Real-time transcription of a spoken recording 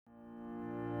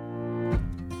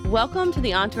Welcome to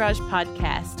the Entourage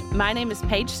Podcast. My name is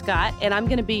Paige Scott, and I'm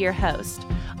going to be your host.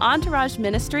 Entourage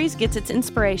Ministries gets its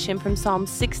inspiration from Psalm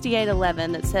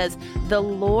 68:11 that says, "The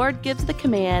Lord gives the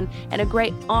command, and a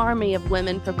great army of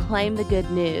women proclaim the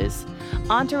good news."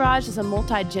 Entourage is a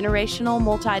multi-generational,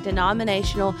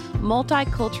 multi-denominational,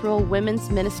 multicultural women's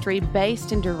ministry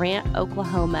based in Durant,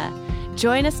 Oklahoma.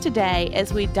 Join us today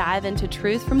as we dive into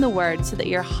truth from the Word so that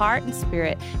your heart and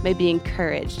spirit may be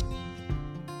encouraged.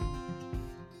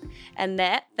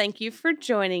 Annette, thank you for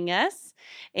joining us.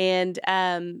 And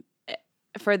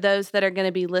for those that are going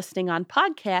to be listening on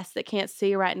podcasts that can't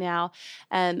see right now,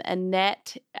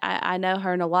 Annette, I know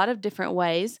her in a lot of different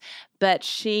ways, but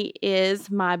she is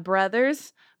my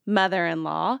brother's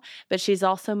mother-in-law, but she's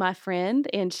also my friend,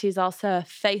 and she's also a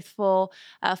faithful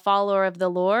follower of the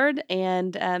Lord,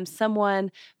 and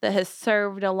someone that has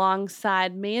served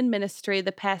alongside me in ministry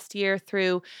the past year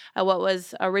through what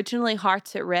was originally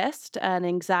Hearts at Rest, an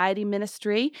anxiety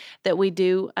ministry that we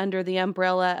do under the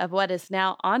umbrella of what is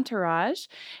now Entourage.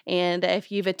 And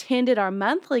if you've attended our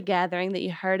monthly gathering that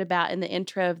you heard about in the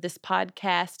intro of this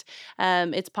podcast,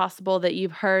 it's possible that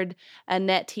you've heard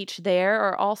Annette teach there,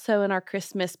 or also in our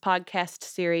Christmas podcast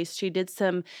series. She did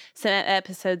some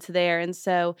episodes there. And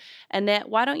so, Annette,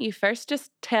 why don't you first just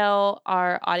tell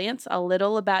our audience a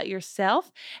little about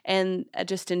yourself and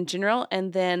just in general,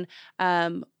 and then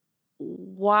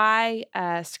why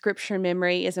scripture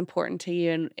memory is important to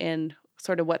you and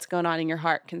sort of what's going on in your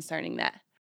heart concerning that.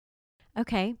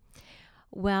 Okay.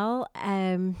 Well,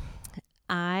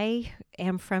 I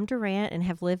am from Durant and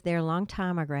have lived there a long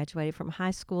time. I graduated from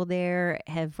high school there,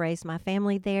 have raised my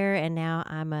family there, and now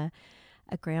I'm a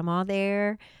grandma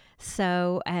there.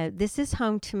 So this is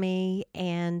home to me,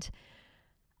 and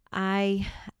I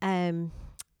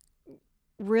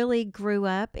really grew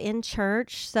up in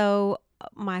church. So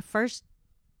my first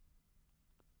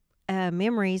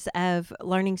memories of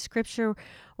learning scripture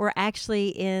were actually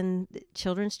in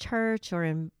children's church or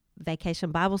in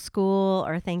vacation Bible school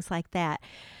or things like that.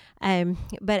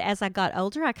 But as I got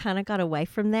older, I kind of got away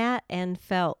from that and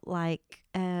felt like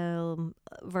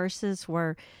verses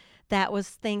that was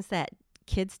things that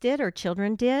kids did or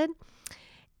children did.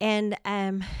 And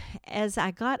as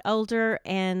I got older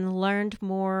and learned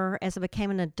more, as I became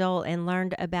an adult and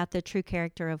learned about the true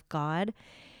character of God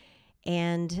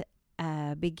and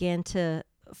began to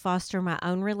foster my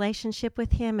own relationship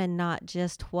with Him and not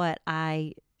just what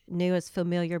I knew as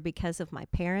familiar because of my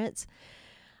parents,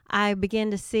 I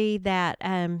began to see that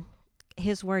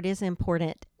His Word is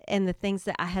important, and the things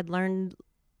that I had learned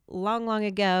long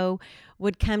ago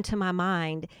would come to my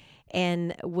mind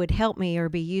and would help me or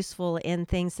be useful in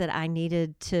things that I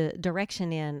needed to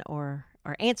direction in or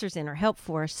answers in or help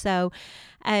for. So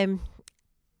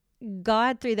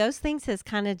God, through those things, has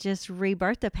kind of just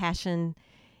rebirthed a passion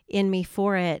in me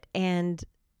for it, and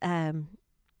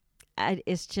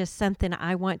it's just something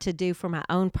I want to do for my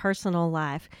own personal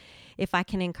life. If I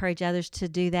can encourage others to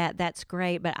do that, that's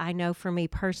great. But I know for me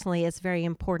personally, it's very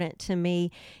important to me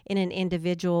in an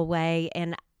individual way.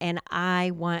 And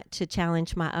I want to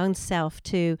challenge my own self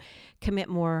to commit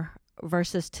more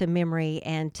verses to memory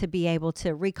and to be able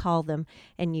to recall them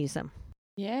and use them.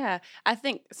 Yeah, I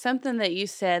think something that you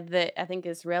said that I think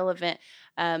is relevant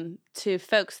to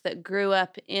folks that grew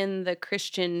up in the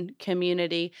Christian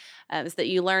community is that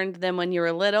you learned them when you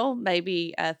were little,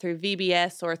 maybe through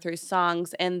VBS or through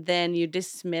songs, and then you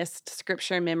dismissed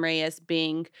scripture memory as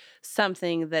being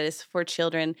something that is for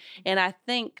children. And I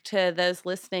think to those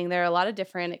listening, there are a lot of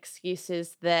different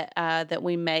excuses that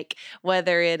we make,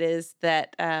 whether it is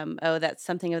that, that's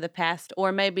something of the past,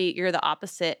 or maybe you're the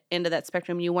opposite end of that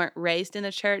spectrum. You weren't raised in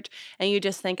the church and you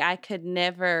just think I could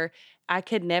never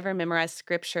memorize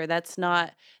scripture. That's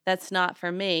not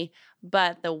for me.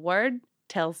 But the Word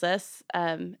tells us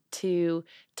to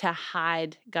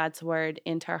hide God's Word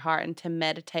into our heart and to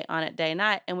meditate on it day and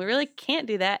night. And we really can't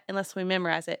do that unless we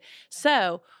memorize it.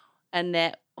 So,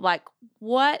 Annette, like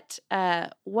what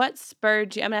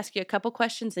spurred you? I'm gonna ask you a couple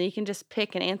questions and you can just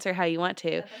pick and answer how you want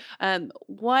to. Okay.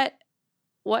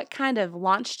 What kind of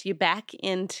launched you back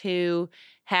into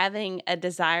having a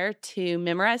desire to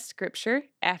memorize scripture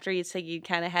after you said you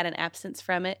kind of had an absence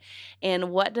from it? And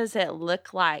what does it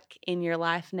look like in your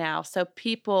life now? So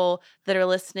people that are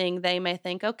listening, they may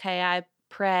think, okay, I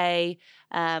pray,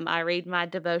 I read my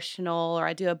devotional, or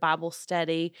I do a Bible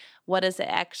study. What does it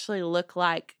actually look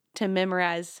like to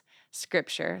memorize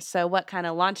scripture? So what kind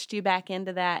of launched you back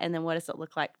into that? And then what does it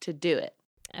look like to do it?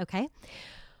 Okay.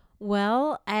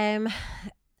 Well,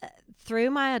 through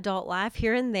my adult life,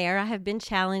 here and there, I have been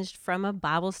challenged from a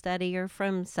Bible study or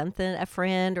from something, a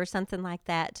friend or something like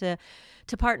that, to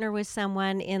partner with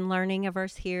someone in learning a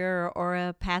verse here or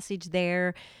a passage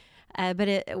there. But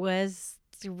it was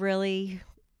really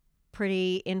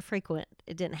pretty infrequent.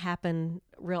 It didn't happen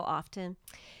real often.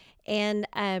 And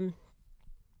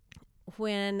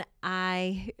when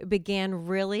I began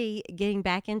really getting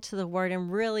back into the Word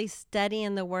and really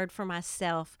studying the Word for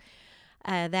myself,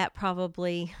 that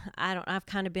probably, I've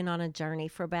kind of been on a journey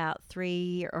for about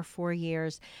 3 or 4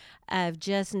 years of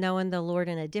just knowing the Lord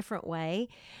in a different way,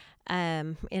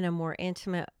 in a more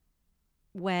intimate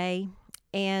way.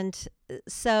 And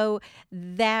so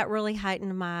that really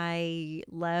heightened my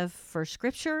love for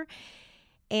Scripture.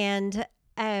 And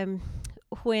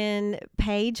when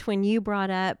Paige, when you brought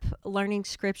up learning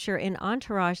Scripture in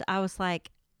Entourage, I was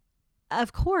like,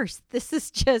 of course,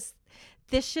 this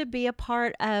should be a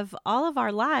part of all of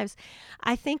our lives.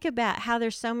 I think about how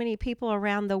there's so many people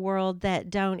around the world that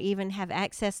don't even have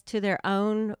access to their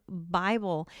own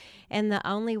Bible. And the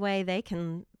only way they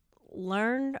can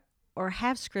learn or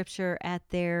have Scripture at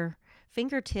their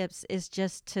fingertips is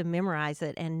just to memorize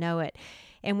it and know it.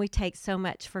 And we take so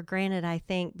much for granted, I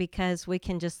think, because we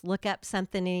can just look up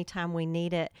something anytime we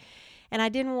need it. And I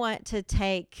didn't want to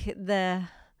take the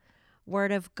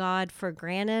Word of God for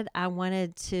granted. I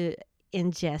wanted to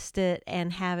ingest it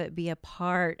and have it be a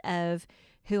part of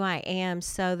who I am,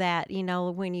 so that,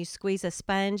 when you squeeze a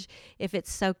sponge, if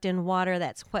it's soaked in water,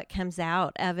 that's what comes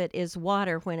out of it is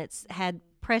water when it's had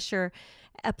pressure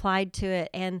applied to it.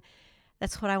 And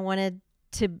that's what I wanted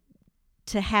to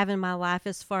have in my life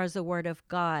as far as the Word of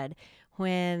God.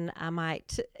 When I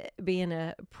might be in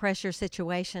a pressure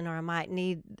situation, or I might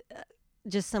need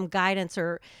just some guidance,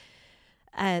 or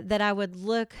that I would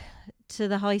look to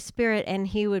the Holy Spirit, and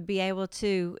He would be able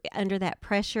to, under that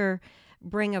pressure,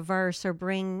 bring a verse or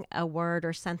bring a word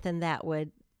or something that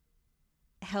would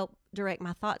help direct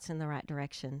my thoughts in the right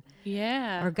direction.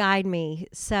 Yeah. Or guide me.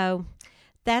 So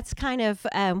that's kind of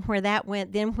where that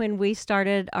went. Then when we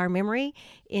started our memory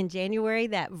in January,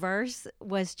 that verse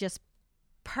was just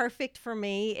perfect for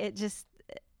me. It just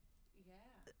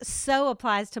so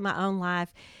applies to my own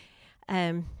life.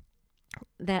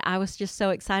 That I was just so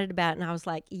excited about, and I was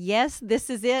like, yes, this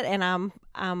is it, and I'm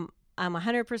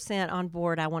 100% on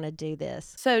board. I want to do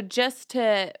this. So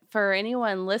for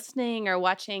anyone listening or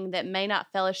watching that may not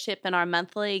fellowship in our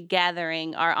monthly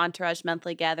gathering, our Entourage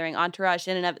monthly gathering, Entourage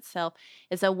in and of itself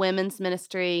is a women's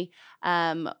ministry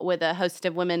with a host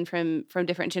of women from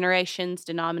different generations,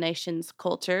 denominations,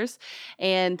 cultures.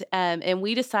 And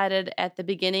we decided at the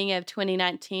beginning of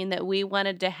 2019 that we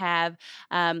wanted to have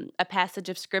a passage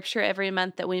of Scripture every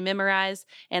month that we memorize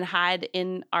and hide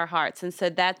in our hearts. And so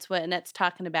that's what Annette's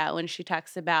talking about when she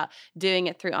talks about doing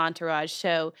it through Entourage.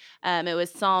 So it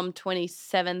was Psalm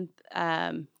 27,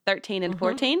 13 and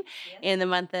 14 in the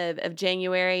month of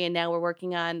January, and now we're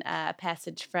working on a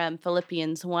passage from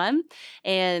Philippians 1,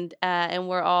 and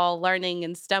we're all learning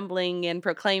and stumbling and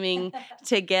proclaiming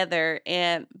together.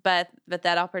 But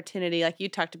that opportunity, like you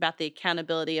talked about, the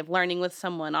accountability of learning with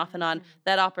someone off and on,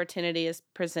 that opportunity is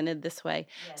presented this way.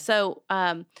 Yes. So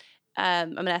I'm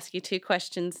going to ask you 2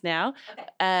 questions now.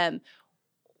 Okay.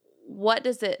 What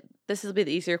does it? This will be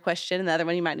the easier question, and the other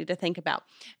one you might need to think about.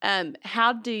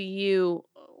 How do you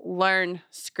learn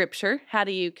Scripture? How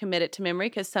do you commit it to memory?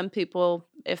 Because some people,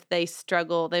 if they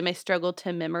struggle, they may struggle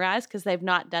to memorize because they've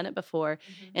not done it before,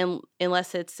 and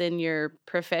unless it's in your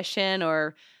profession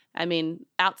or,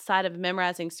 outside of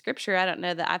memorizing Scripture, I don't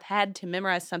know that I've had to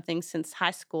memorize something since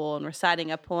high school and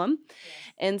reciting a poem. Yes.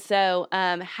 And so,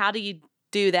 how do you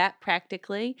do that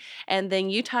practically? And then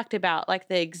you talked about like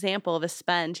the example of a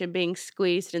sponge and being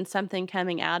squeezed and something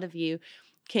coming out of you.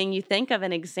 Can you think of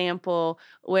an example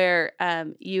where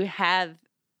you have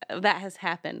that has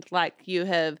happened? Like you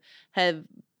have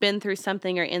been through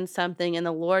something or in something, and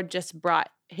the Lord just brought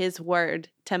His word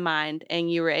to mind, and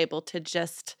you were able to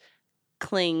just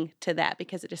cling to that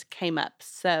because it just came up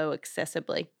so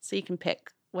accessibly. So you can pick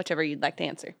whichever you'd like to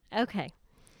answer. Okay.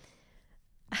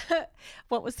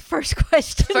 What was the first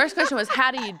question? The first question was,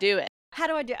 how do you do it? How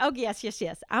do I do it? Oh,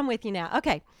 yes. I'm with you now.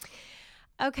 Okay.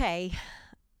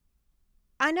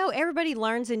 I know everybody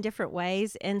learns in different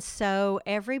ways, and so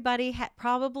everybody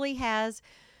probably has,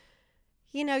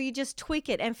 you just tweak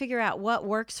it and figure out what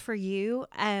works for you.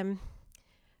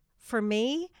 For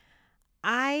me,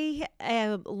 I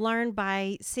learn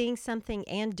by seeing something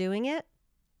and doing it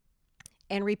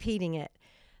and repeating it.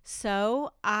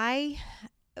 So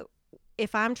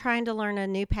if I'm trying to learn a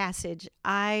new passage,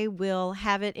 I will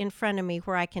have it in front of me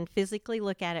where I can physically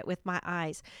look at it with my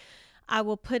eyes. I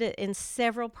will put it in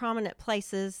several prominent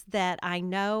places that I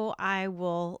know I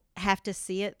will have to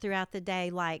see it throughout the day,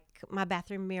 like my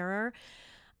bathroom mirror,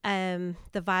 the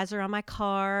visor on my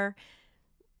car.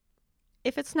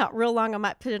 If it's not real long, I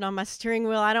might put it on my steering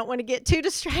wheel. I don't want to get too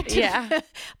distracted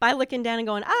by looking down and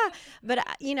going, ah. But,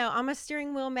 on my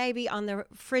steering wheel, maybe on the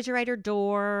refrigerator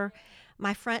door,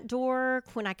 my front door,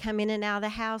 when I come in and out of the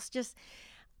house.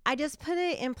 I just put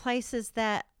it in places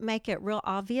that make it real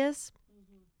obvious.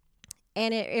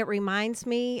 And it reminds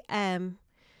me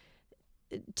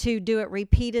to do it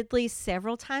repeatedly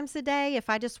several times a day. If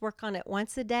I just work on it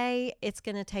once a day, it's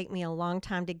going to take me a long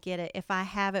time to get it. If I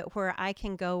have it where I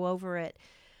can go over it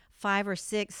 5 or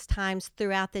 6 times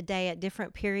throughout the day at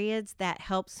different periods, that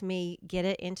helps me get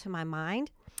it into my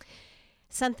mind.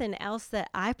 Something else that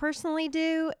I personally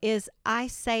do is I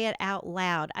say it out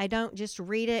loud. I don't just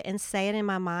read it and say it in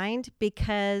my mind,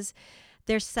 because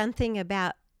there's something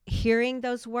about hearing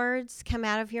those words come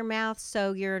out of your mouth,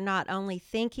 so you're not only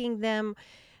thinking them,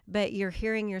 but you're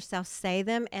hearing yourself say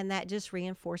them, and that just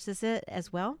reinforces it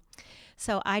as well.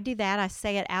 So I do that. I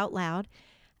say it out loud.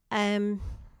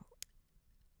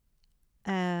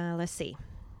 Let's see.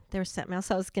 There was something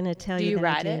else I was going to tell you. Do you that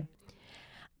write it?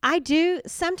 I do.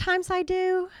 Sometimes I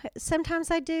do. Sometimes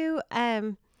I do.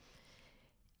 And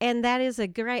that is a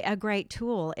great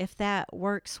tool. If that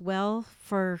works well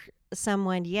for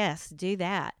someone, yes, do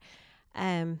that.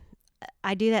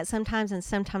 I do that sometimes, and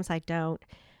sometimes I don't.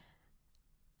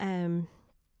 There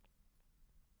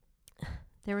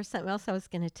was something else I was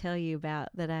going to tell you about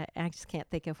that I just can't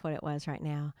think of what it was right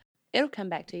now. It'll come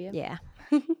back to you. Yeah.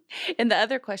 And the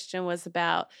other question was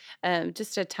about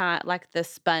just a time, like the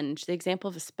sponge, the example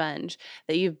of a sponge,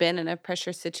 that you've been in a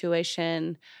pressure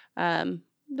situation. Doesn't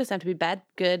have to be bad,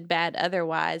 good, bad,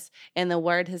 otherwise. And the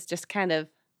word has just kind of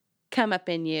come up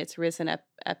in you. It's risen up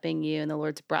in you, and the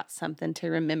Lord's brought something to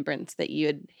remembrance that you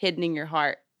had hidden in your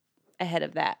heart ahead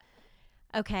of that.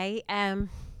 Okay.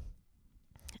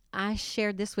 I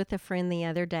shared this with a friend the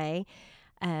other day.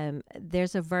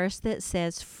 There's a verse that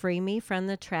says, "Free me from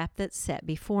the trap that's set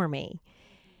before me."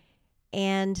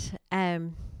 And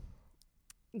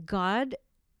God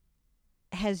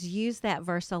has used that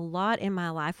verse a lot in my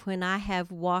life when I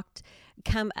have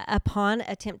come upon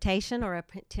a temptation, or a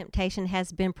temptation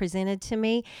has been presented to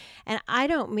me. And I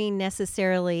don't mean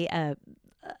necessarily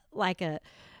like a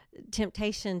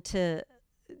temptation to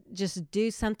just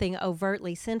do something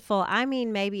overtly sinful. I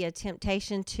mean maybe a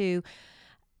temptation to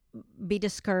be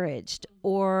discouraged,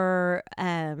 or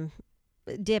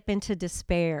dip into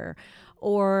despair,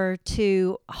 or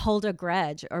to hold a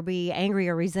grudge, or be angry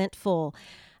or resentful.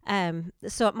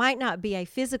 So it might not be a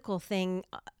physical thing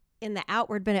in the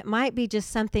outward, but it might be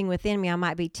just something within me. I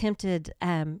might be tempted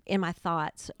in my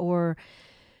thoughts or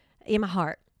in my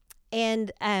heart.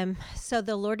 And so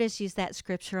the Lord has used that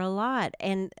scripture a lot.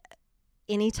 And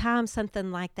anytime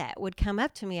something like that would come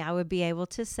up to me, I would be able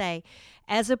to say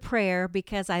as a prayer,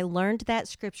 because I learned that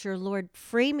scripture, "Lord,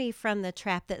 free me from the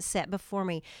trap that's set before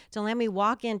me. Don't let me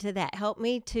walk into that. Help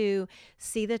me to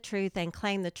see the truth and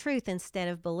claim the truth instead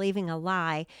of believing a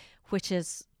lie," which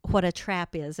is what a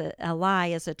trap is. A lie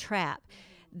is a trap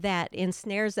that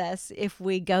ensnares us if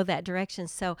we go that direction.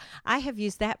 So I have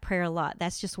used that prayer a lot.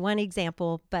 That's just one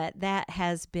example, but that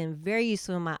has been very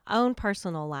useful in my own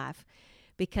personal life,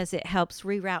 because it helps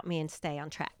reroute me and stay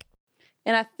on track.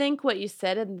 And I think what you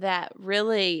said in that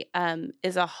really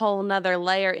is a whole nother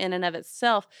layer in and of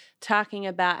itself, talking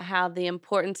about how the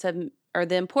importance of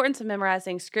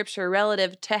memorizing scripture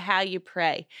relative to how you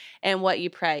pray and what you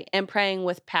pray, and praying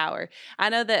with power. I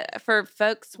know that for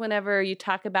folks, whenever you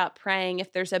talk about praying,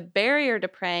 if there's a barrier to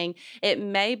praying, it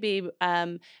may be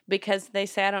because they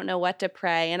say, "I don't know what to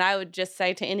pray." And I would just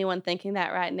say to anyone thinking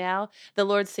that right now, the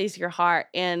Lord sees your heart,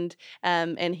 and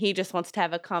He just wants to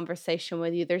have a conversation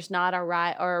with you. There's not a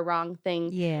right or a wrong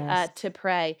thing to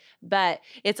pray. But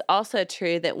it's also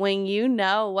true that when you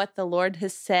know what the Lord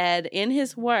has said in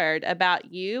His Word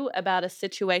about you, about a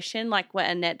situation like what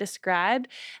Annette described,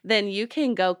 then you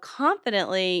can go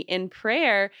confidently in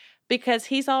prayer, because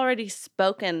He's already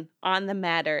spoken on the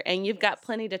matter, and you've got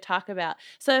plenty to talk about.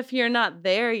 So if you're not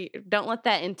there, don't let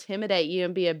that intimidate you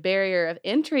and be a barrier of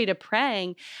entry to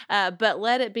praying, but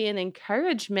let it be an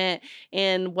encouragement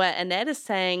in what Annette is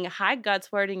saying. Hide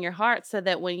God's word in your heart, so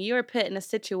that when you are put in a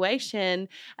situation,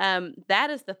 that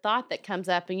is the thought that comes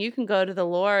up, and you can go to the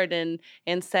Lord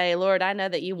and say, "Lord, I know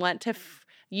that you want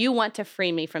to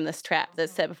free me from this trap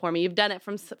that's set before me. You've done it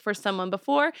for someone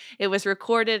before. It was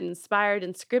recorded and inspired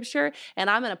in Scripture, and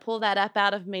I'm going to pull that up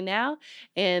out of me now."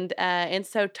 And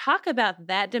so talk about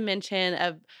that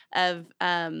dimension of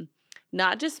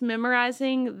not just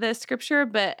memorizing the scripture,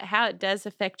 but how it does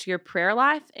affect your prayer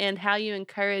life and how you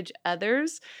encourage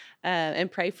others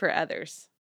and pray for others.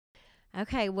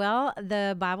 Okay, well,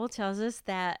 the Bible tells us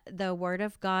that the Word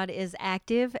of God is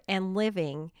active and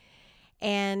living.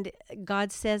 And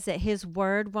God says that His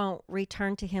Word won't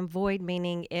return to Him void,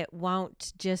 meaning it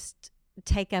won't just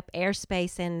take up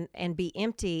airspace and be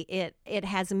empty. It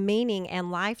has meaning and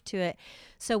life to it.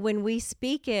 So when we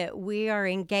speak it, we are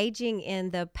engaging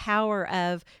in the power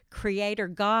of Creator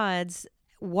God's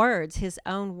words, His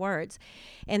own words.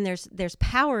 And there's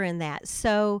power in that.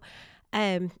 So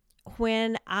um,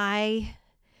 when I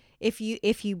if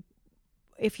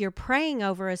you're praying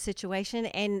over a situation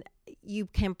and you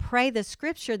can pray the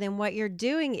scripture, then what you're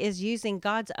doing is using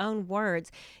God's own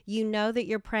words. You know that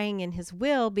you're praying in His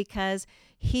will because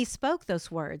He spoke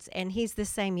those words, and He's the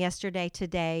same yesterday,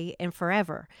 today, and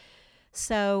forever.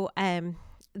 So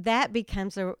that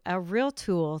becomes a real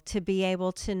tool to be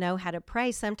able to know how to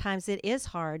pray. Sometimes it is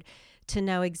hard to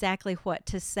know exactly what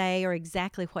to say or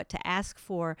exactly what to ask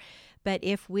for. But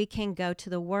if we can go to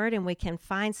the Word and we can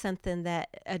find something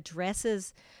that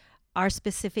addresses our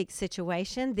specific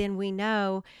situation, then we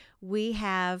know we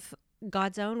have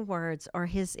God's own words or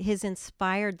His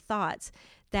inspired thoughts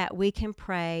that we can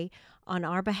pray on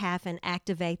our behalf and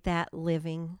activate that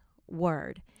living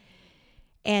Word.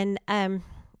 And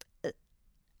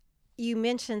you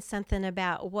mentioned something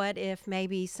about what if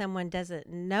maybe someone doesn't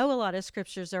know a lot of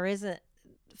scriptures or isn't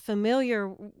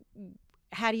familiar.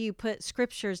 How do you put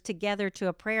scriptures together to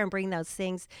a prayer and bring those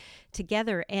things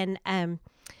together? And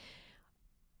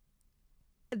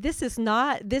this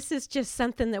is just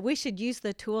something that we should use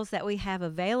the tools that we have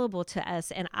available to us.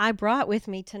 And I brought with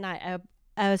me tonight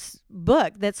a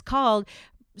book that's called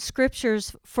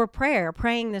Scriptures for Prayer,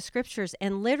 Praying the Scriptures.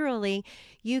 And literally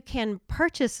you can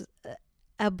purchase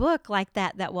a book like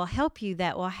that will help you,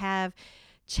 that will have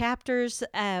chapters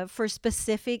for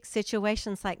specific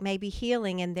situations, like maybe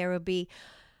healing, and there will be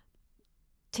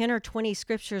 10 or 20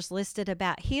 scriptures listed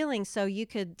about healing. So you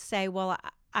could say, well,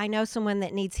 I know someone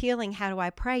that needs healing. How do I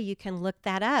pray? You can look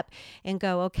that up and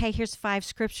go, okay, here's 5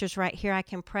 scriptures right here. I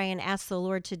can pray and ask the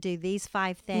Lord to do these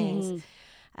 5 things.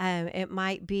 Mm-hmm. It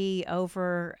might be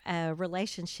over a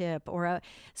relationship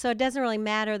so it doesn't really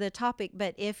matter the topic,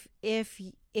 but if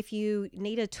you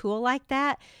need a tool like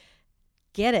that,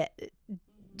 get it.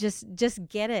 Just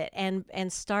get it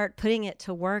and start putting it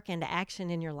to work and to action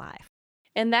in your life.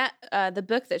 And that the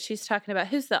book that she's talking about,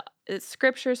 it's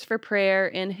Scriptures for Prayer,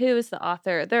 and who is the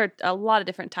author? There are a lot of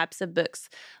different types of books,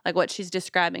 like what she's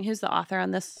describing. Who's the author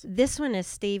on this? This one is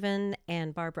Stephen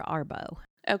and Barbara Arbo.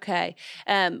 Okay.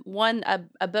 A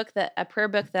prayer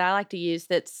book that I like to use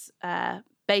that's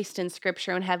based in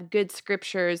scripture and have good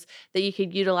scriptures that you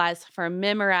could utilize for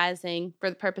memorizing for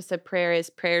the purpose of prayer is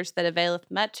Prayers That Availeth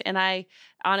Much. And I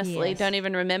honestly don't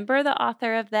even remember the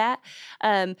author of that.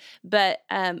 But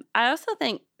I also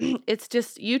think it's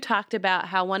just, you talked about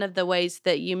how one of the ways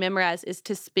that you memorize is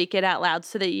to speak it out loud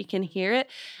so that you can hear it.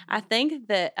 I think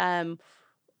that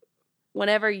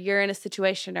whenever you're in a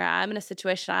situation or I'm in a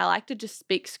situation, I like to just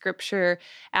speak scripture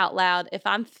out loud. If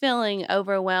I'm feeling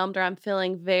overwhelmed or I'm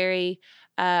feeling very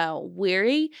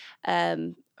weary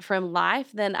from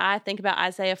life, then I think about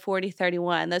Isaiah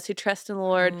 40:31. Those who trust in the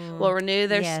Lord will renew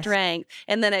their strength.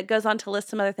 And then it goes on to list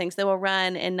some other things. They will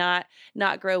run and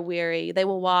not grow weary. They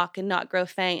will walk and not grow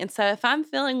faint. And so if I'm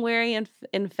feeling weary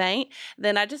and faint,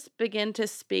 then I just begin to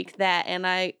speak that.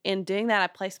 And in doing that, I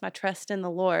place my trust in the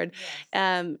Lord.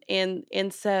 Yes.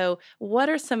 And so what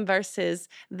are some verses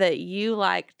that you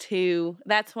like to,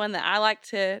 that's one that I like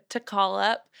to call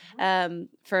up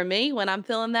for me when I'm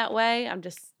feeling that way. I'm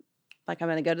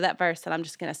going to go to that verse and I'm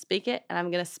just going to speak it, and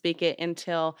I'm going to speak it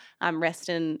until I'm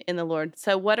resting in the Lord.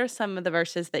 So what are some of the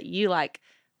verses that you like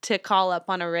to call up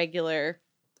on a regular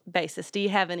basis? Do you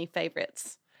have any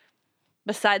favorites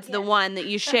besides the one that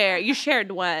you share? You shared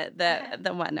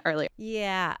the one earlier.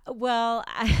 Yeah. Well,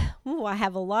 I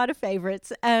have a lot of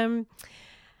favorites.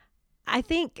 I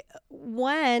think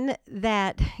one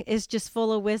that is just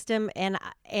full of wisdom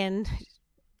and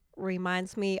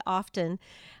reminds me often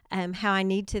how I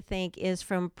need to think is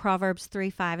from Proverbs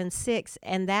 3:5 and 6.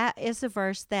 And that is a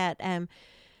verse that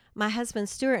my husband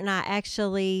Stuart and I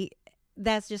actually,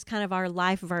 that's just kind of our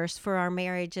life verse for our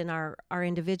marriage and our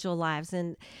individual lives.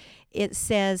 And it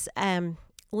says,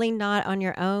 lean not on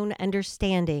your own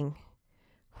understanding,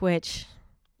 which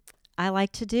I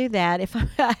like to do that. If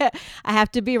I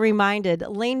have to be reminded,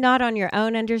 lean not on your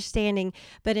own understanding,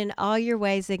 but in all your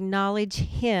ways acknowledge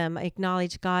Him,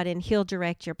 acknowledge God, and He'll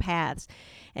direct your paths.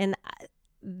 And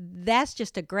that's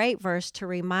just a great verse to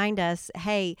remind us,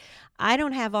 hey, I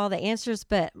don't have all the answers,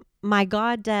 but my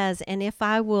God does. And if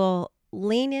I will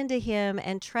lean into Him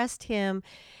and trust Him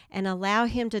and allow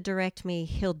Him to direct me,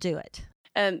 He'll do it.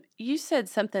 You said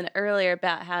something earlier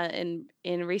about how in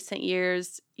recent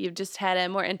years you've just had a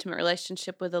more intimate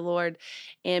relationship with the Lord,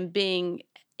 and being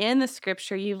in the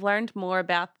Scripture, you've learned more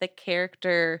about the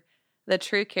character, the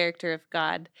true character of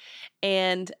God.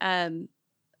 And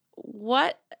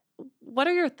what what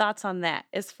are your thoughts on that,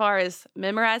 as far as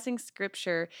memorizing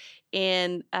Scripture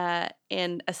and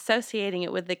associating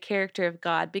it with the character of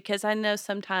God? Because I know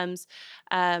sometimes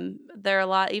there are a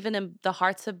lot, even in the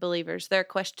hearts of believers, there are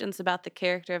questions about the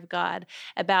character of God,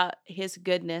 about His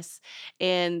goodness,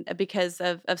 and because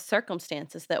of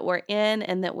circumstances that we're in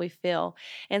and that we feel.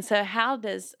 And so, how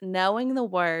does knowing the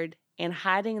Word and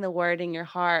hiding the Word in your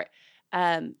heart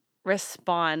um,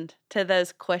 respond to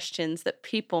those questions that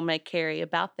people may carry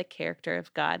about the character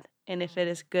of God, and if it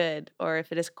is good or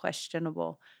if it is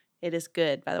questionable? It is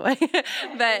good, by the way.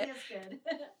 but It is good.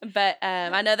 but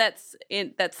I know that's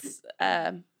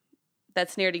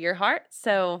near to your heart.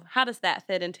 So how does that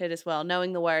fit into it as well?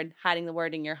 Knowing the Word, hiding the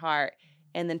Word in your heart,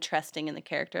 and then trusting in the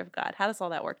character of God. How does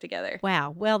all that work together?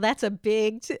 Wow. Well, that's a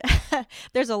big,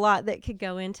 there's a lot that could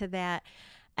go into that.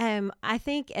 I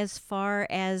think as far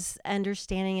as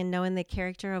understanding and knowing the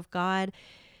character of God,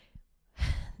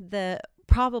 the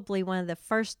probably one of the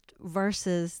first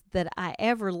verses that I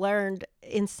ever learned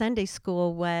in Sunday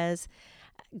school was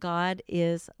God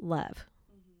is love.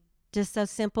 Just so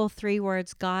simple, 3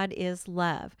 words: God is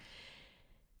love.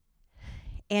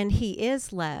 And He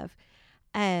is love.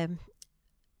 Um,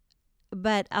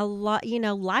 but a lot,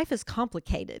 life is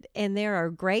complicated, and there are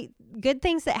good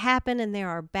things that happen, and there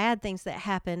are bad things that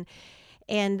happen.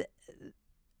 And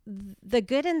the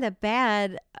good and the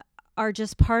bad are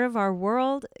just part of our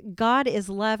world. God is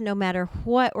love no matter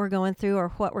what we're going through or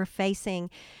what we're facing.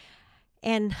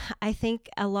 And I think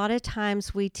a lot of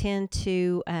times we tend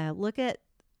to look at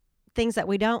things that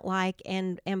we don't like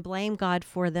and blame God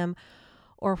for them,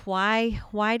 or why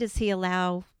does He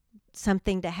allow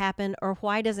something to happen, or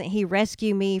why doesn't He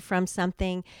rescue me from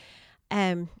something?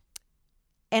 And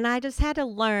I just had to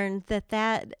learn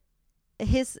that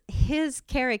his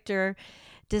character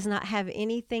does not have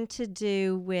anything to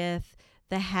do with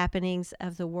the happenings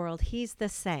of the world. He's the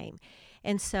same.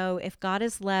 And so if God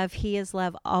is love, He is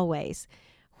love always,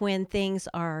 when things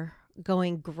are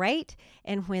going great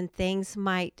and when things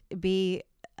might be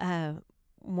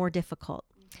more difficult.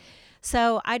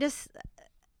 So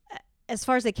as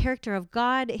far as the character of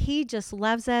God, He just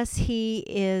loves us. He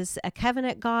is a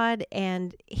covenant God,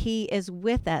 and He is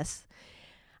with us.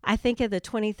 I think of the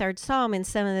 23rd Psalm and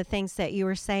some of the things that you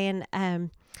were saying.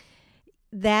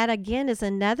 That again is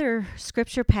another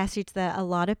scripture passage that a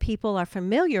lot of people are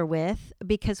familiar with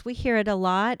because we hear it a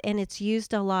lot and it's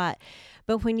used a lot.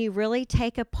 But when you really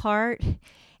take apart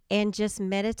and just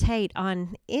meditate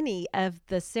on any of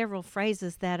the several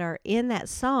phrases that are in that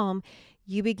psalm,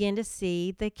 you begin to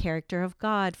see the character of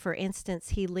God. For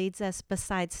instance, He leads us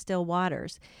beside still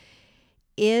waters.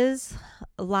 Is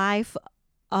life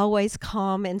always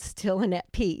calm and still and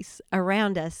at peace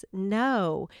around us?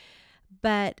 No.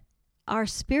 But our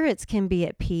spirits can be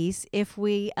at peace if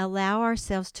we allow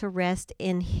ourselves to rest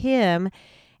in Him,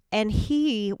 and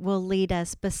He will lead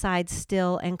us beside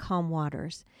still and calm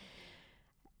waters.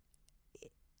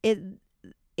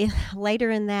 Later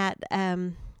in that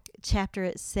chapter,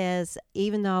 it says,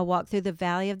 even though I walk through the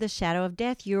valley of the shadow of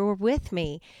death, you're with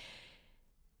me.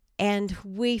 And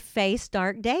we face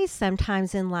dark days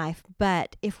sometimes in life,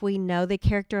 but if we know the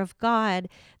character of God,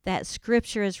 that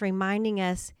scripture is reminding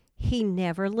us He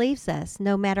never leaves us.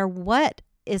 No matter what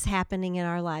is happening in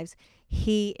our lives,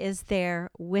 He is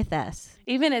there with us.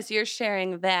 Even as you're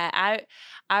sharing that,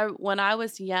 I when I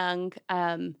was young,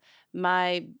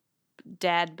 my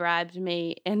dad bribed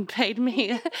me and paid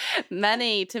me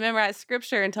money to memorize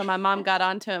scripture until my mom got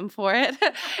onto him for it.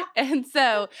 And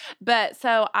so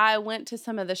I went to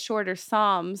some of the shorter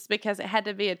Psalms because it had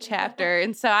to be a chapter.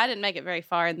 And so I didn't make it very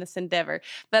far in this endeavor,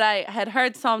 but I had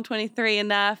heard Psalm 23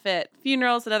 enough at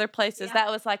funerals and other places. Yeah.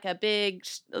 That was like a big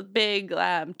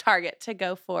target to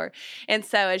go for. And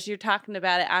so as you're talking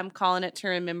about it, I'm calling it to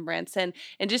remembrance and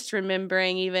just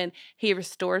remembering even He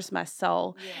restores my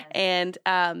soul. Yes.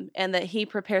 And that He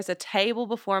prepares a table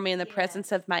before me in the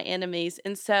presence of my enemies.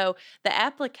 And so the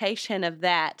application of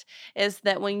that is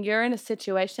that when you're in a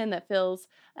situation that feels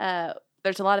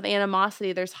there's a lot of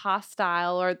animosity, there's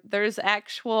hostile, or there's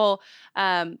actual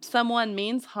someone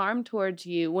means harm towards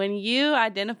you. When you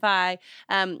identify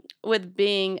with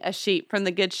being a sheep from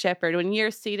the Good Shepherd, when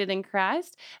you're seated in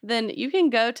Christ, then you can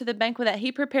go to the banquet that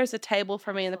He prepares a table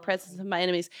for me in the presence of my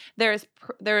enemies. There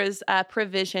is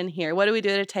provision here. What do we do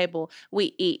at a table?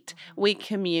 We eat, we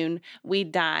commune, we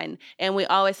dine, and we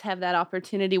always have that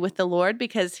opportunity with the Lord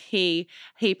because He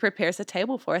prepares a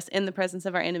table for us in the presence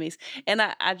of our enemies. And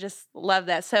I just love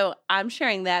that. So I'm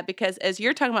sharing that because as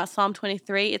you're talking about Psalm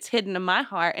 23, it's hidden in my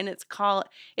heart, and it's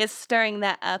stirring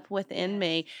that up within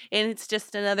me. And it's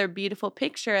just another beautiful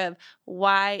picture of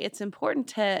why it's important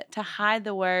to hide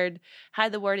the word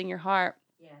in your heart.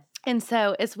 Yes. And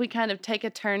so as we kind of take a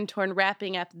turn toward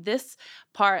wrapping up this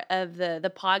part of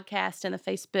the podcast and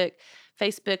the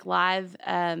Facebook Live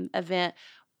event,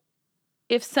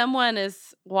 if someone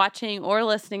is watching or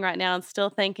listening right now and still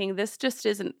thinking, this just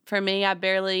isn't for me, I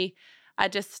barely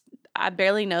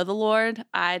know the Lord.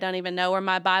 I don't even know where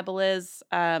my Bible is.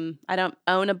 I don't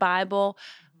own a Bible.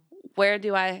 Where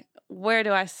do I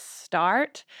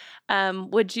start?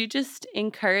 Would you just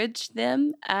encourage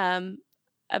them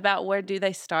about where do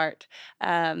they start?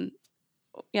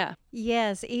 Yeah.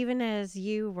 Yes, even as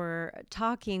you were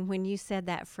talking, when you said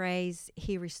that phrase,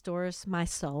 He restores my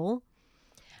soul,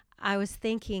 I was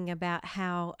thinking about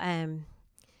how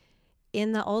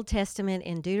in the Old Testament,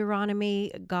 in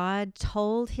Deuteronomy, God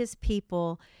told His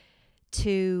people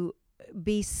to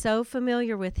be so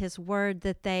familiar with His word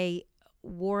that they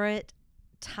wore it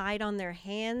tied on their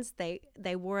hands.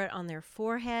 They wore it on their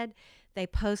forehead. They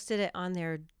posted it on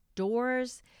their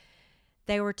doors.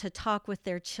 They were to talk with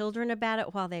their children about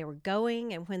it while they were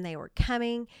going and when they were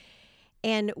coming.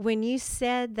 And when you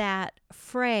said that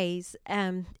phrase,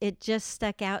 it just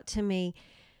stuck out to me.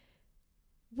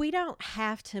 We don't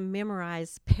have to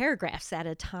memorize paragraphs at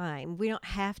a time. We don't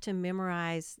have to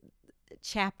memorize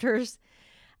chapters.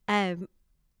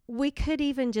 We could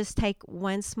even just take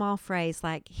one small phrase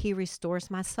like, He restores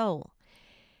my soul,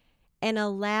 and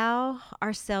allow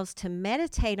ourselves to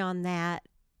meditate on that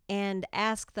and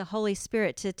ask the Holy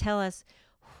Spirit to tell us,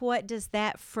 what does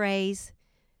that phrase,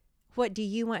 what do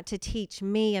you want to teach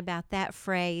me about that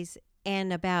phrase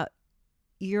and about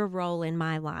your role in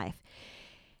my life?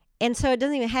 And so it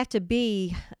doesn't even have to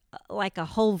be like a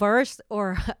whole verse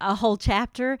or a whole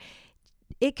chapter.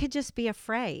 It could just be a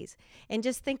phrase. And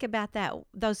just think about that,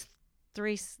 those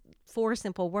 4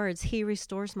 simple words, He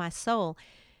restores my soul.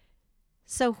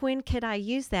 So when could I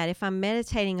use that? If I'm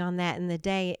meditating on that in the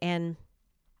day and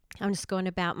I'm just going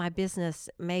about my business,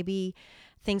 maybe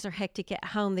things are hectic at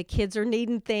home, the kids are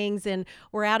needing things, and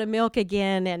we're out of milk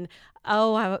again, and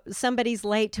somebody's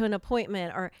late to an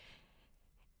appointment,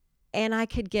 and I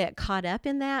could get caught up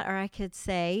in that, or I could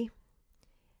say,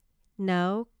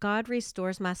 no, God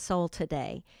restores my soul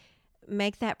today.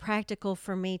 Make that practical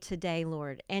for me today,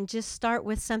 Lord. And just start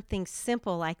with something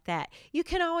simple like that. You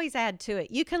can always add to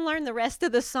it. You can learn the rest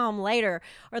of the psalm later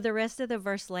or the rest of the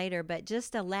verse later, but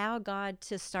just allow God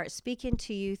to start speaking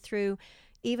to you through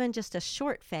even just a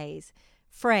short phrase,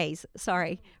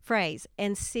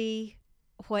 and see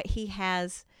what He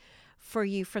has for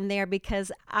you from there.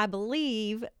 Because I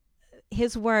believe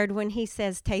His word, when He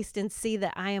says, taste and see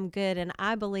that I am good. And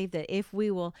I believe that if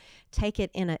we will take it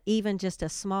in even just a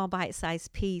small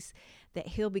bite-sized piece, that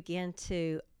He'll begin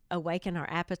to awaken our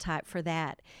appetite for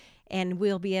that. And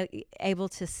we'll be able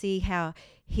to see how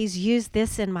He's used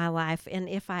this in my life. And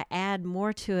if I add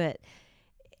more to it,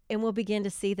 and we'll begin to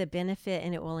see the benefit,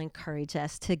 and it will encourage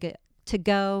us to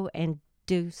go and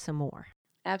do some more.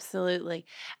 Absolutely.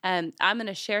 I'm going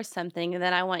to share something, and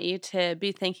then I want you to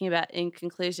be thinking about, in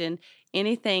conclusion,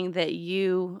 anything that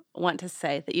you want to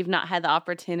say that you've not had the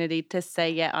opportunity to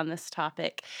say yet on this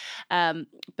topic.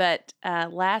 But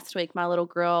last week, my little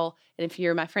girl, and if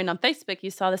you're my friend on Facebook,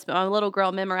 you saw this, but my little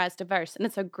girl memorized a verse, and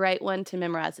it's a great one to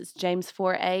memorize. It's James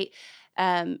 4:8.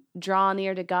 Draw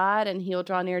near to God and He'll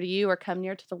draw near to you, or come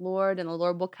near to the Lord and the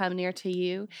Lord will come near to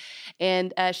you.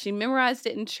 And she memorized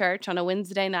it in church on a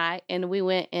Wednesday night, and we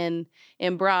went in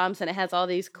Brahms, and it has all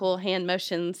these cool hand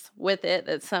motions with it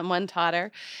that someone taught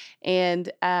her.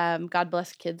 And God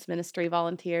bless kids ministry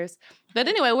volunteers. But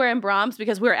anyway, we're in Brahms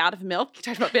because we were out of milk.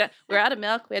 We're out of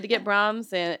milk. We had to get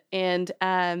Brahms, and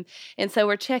so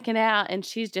we're checking out, and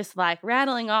she's just like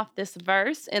rattling off this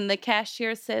verse, and the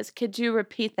cashier says, "Could you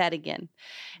repeat that again?"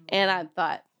 And I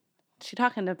thought, is she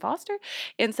talking to Foster?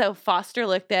 And so Foster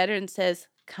looked at her and says,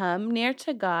 "Come near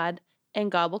to God,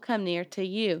 and God will come near to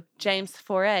you." James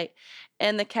 4:8.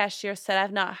 And the cashier said,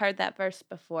 "I've not heard that verse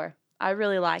before." I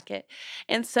really like it.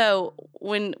 And so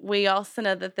when we also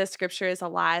know that the scripture is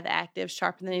alive, active,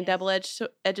 sharper than any Yes.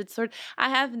 double-edged sword, I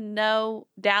have no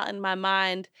doubt in my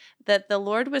mind that the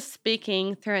Lord was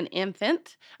speaking through an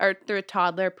infant or through a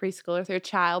toddler, a preschooler, through a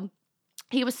child.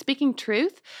 He was speaking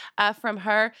truth from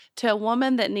her to a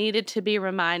woman that needed to be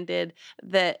reminded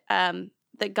that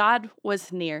God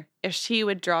was near if she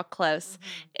would draw close.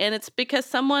 And it's because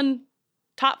someone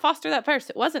taught Foster that verse.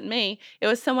 It wasn't me. It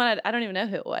was someone I don't even know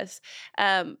who it was.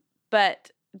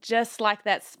 But just like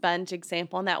that sponge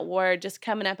example and that word just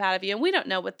coming up out of you. And we don't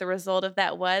know what the result of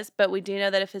that was, but we do know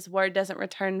that if his word doesn't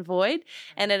return void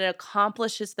and it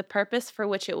accomplishes the purpose for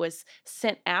which it was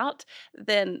sent out,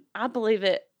 then I believe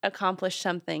it accomplished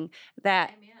something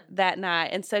that night.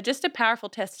 And so just a powerful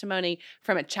testimony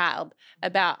from a child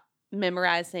about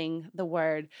memorizing the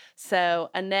word. So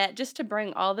Annette, just to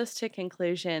bring all this to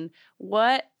conclusion,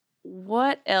 what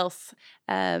else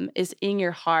is in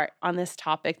your heart on this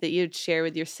topic that you'd share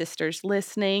with your sisters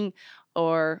listening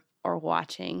or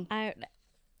watching?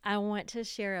 I want to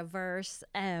share a verse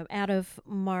out of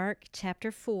Mark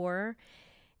chapter 4.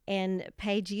 And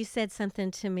Paige, you said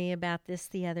something to me about this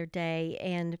the other day,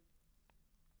 and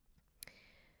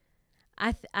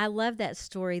I love that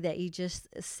story that you just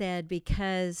said,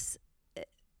 because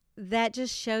that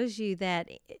just shows you that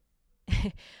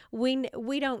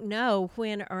we don't know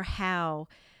when or how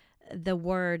the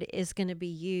word is going to be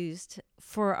used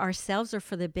for ourselves or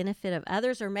for the benefit of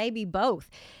others, or maybe both.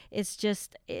 It's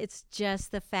just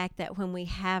the fact that when we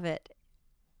have it,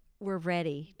 we're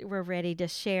ready to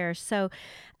share. So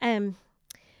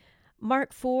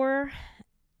Mark 4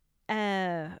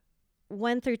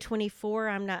 1 through 24,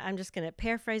 I'm just going to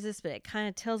paraphrase this, but it kind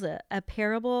of tells a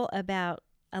parable about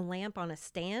a lamp on a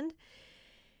stand.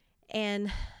 And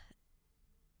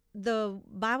the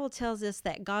Bible tells us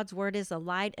that God's word is a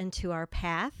light unto our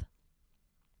path.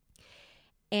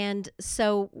 And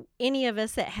so any of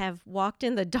us that have walked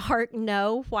in the dark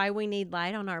know why we need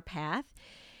light on our path.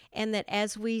 And that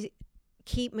as we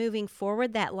keep moving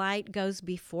forward, that light goes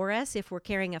before us. If we're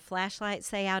carrying a flashlight,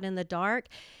 say, out in the dark,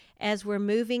 as we're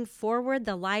moving forward,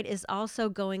 the light is also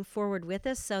going forward with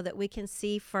us so that we can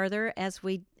see further as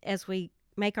we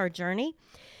make our journey.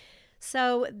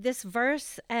 So this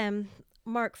verse,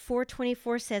 Mark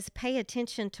 4:24 says, "Pay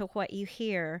attention to what you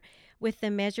hear. With the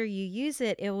measure you use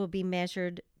it, it will be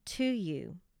measured to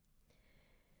you."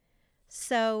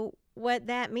 So what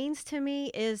that means to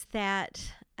me is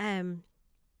that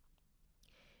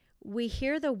we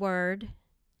hear the word,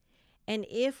 and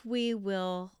if we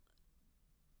will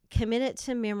commit it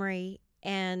to memory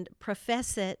and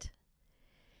profess it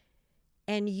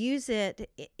and use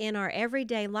it in our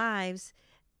everyday lives,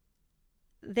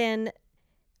 then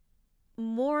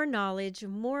more knowledge,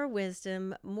 more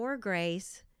wisdom, more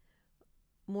grace,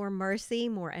 more mercy,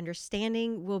 more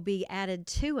understanding will be added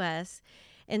to us.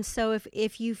 And so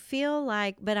if you feel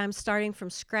like, but I'm starting from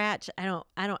scratch, I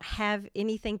don't have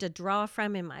anything to draw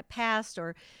from in my past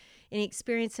or any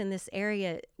experience in this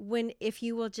area, if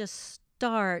you will just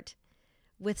start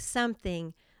with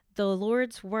something, the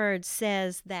Lord's word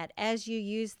says that as you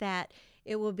use that,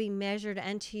 it will be measured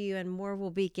unto you and more will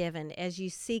be given. As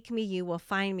you seek me, you will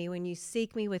find me. When you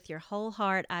seek me with your whole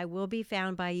heart, I will be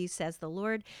found by you, says the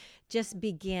Lord. Just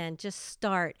begin, just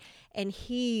start, and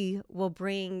he will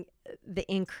bring the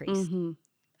increase. Mm-hmm.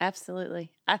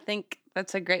 Absolutely. I think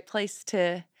that's a great place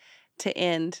to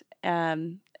end.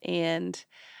 And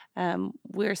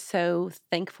we're so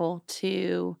thankful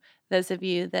to those of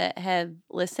you that have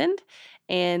listened.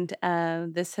 And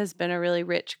this has been a really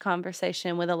rich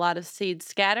conversation with a lot of seeds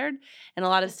scattered and a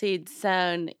lot of seeds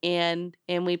sown. And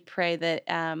we pray that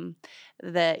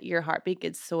that your heart be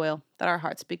good soil, that our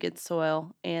hearts be good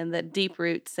soil, and that deep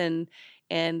roots and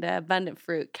abundant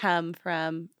fruit come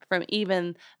from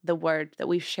even the word that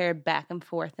we've shared back and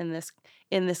forth in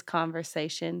this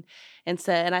conversation. And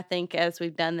I think as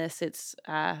we've done this, it's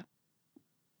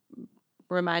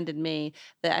reminded me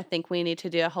that I think we need to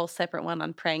do a whole separate one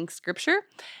on praying scripture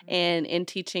and in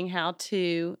teaching how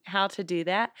to do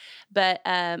that. But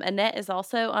Annette is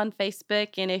also on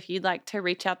Facebook, and if you'd like to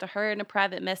reach out to her in a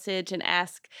private message and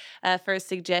ask for a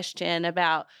suggestion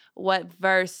about what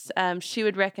verse she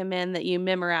would recommend that you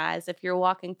memorize if you're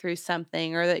walking through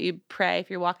something, or that you pray if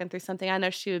you're walking through something, I know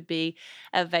she would be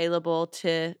available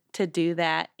to do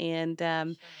that. And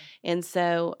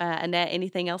so Annette,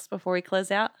 anything else before we close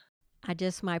out?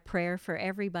 My prayer for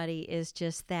everybody is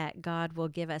just that God will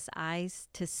give us eyes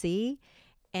to see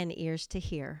and ears to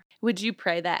hear. Would you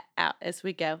pray that out as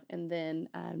we go? And then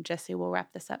Jesse will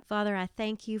wrap this up. Father, I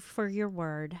thank you for your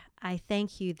word. I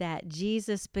thank you that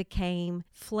Jesus became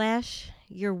flesh.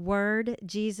 Your word,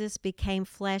 Jesus, became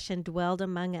flesh and dwelled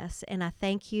among us. And I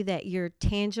thank you that your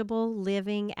tangible,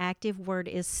 living, active word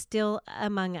is still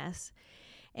among us.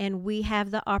 And we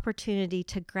have the opportunity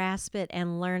to grasp it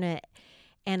and learn it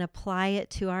and apply it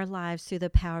to our lives through the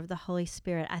power of the Holy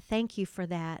Spirit. I thank you for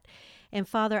that. And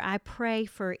Father, I pray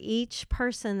for each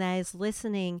person that is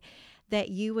listening that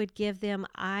you would give them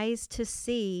eyes to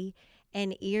see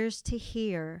and ears to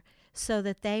hear so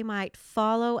that they might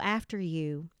follow after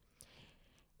you,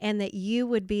 and that you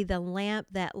would be the lamp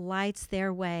that lights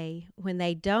their way when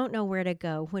they don't know where to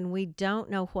go, when we don't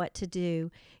know what to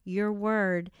do. Your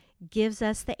word gives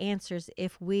us the answers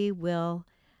if we will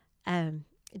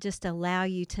just allow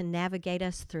you to navigate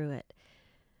us through it.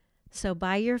 So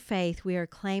by your faith, we are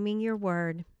claiming your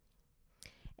word,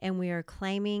 and we are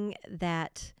claiming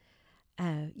that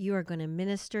you are going to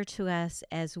minister to us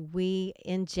as we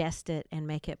ingest it and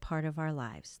make it part of our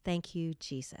lives. Thank you,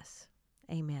 Jesus.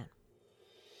 Amen.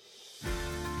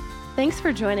 Thanks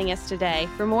for joining us today.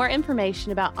 For more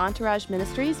information about Entourage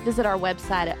Ministries, visit our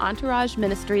website at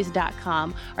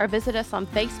entourageministries.com or visit us on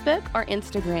Facebook or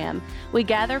Instagram. We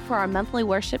gather for our monthly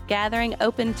worship gathering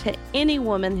open to any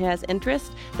woman who has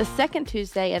interest the second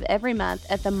Tuesday of every month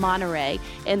at the Monterey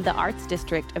in the Arts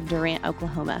District of Durant,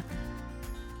 Oklahoma.